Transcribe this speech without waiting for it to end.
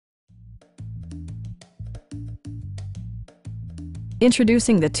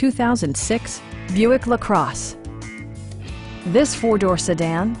Introducing the 2006 Buick LaCrosse. This four-door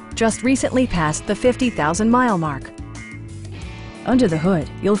sedan just recently passed the 50,000-mile mark. Under the hood,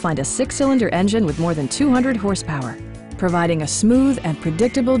 you'll find a six-cylinder engine with more than 200 horsepower, providing a smooth and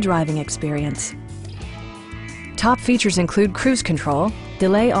predictable driving experience. Top features include cruise control,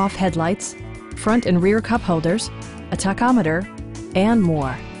 delay-off headlights, front and rear cup holders, a tachometer, and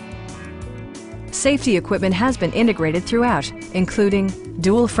more. Safety equipment has been integrated throughout, including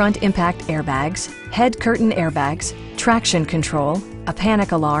dual front impact airbags, head curtain airbags, traction control, a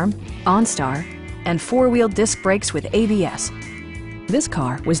panic alarm, OnStar, and four-wheel disc brakes with ABS. This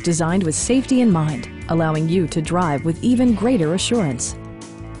car was designed with safety in mind, allowing you to drive with even greater assurance.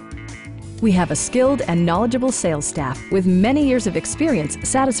 We have a skilled and knowledgeable sales staff with many years of experience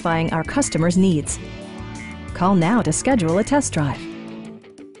satisfying our customers' needs. Call now to schedule a test drive.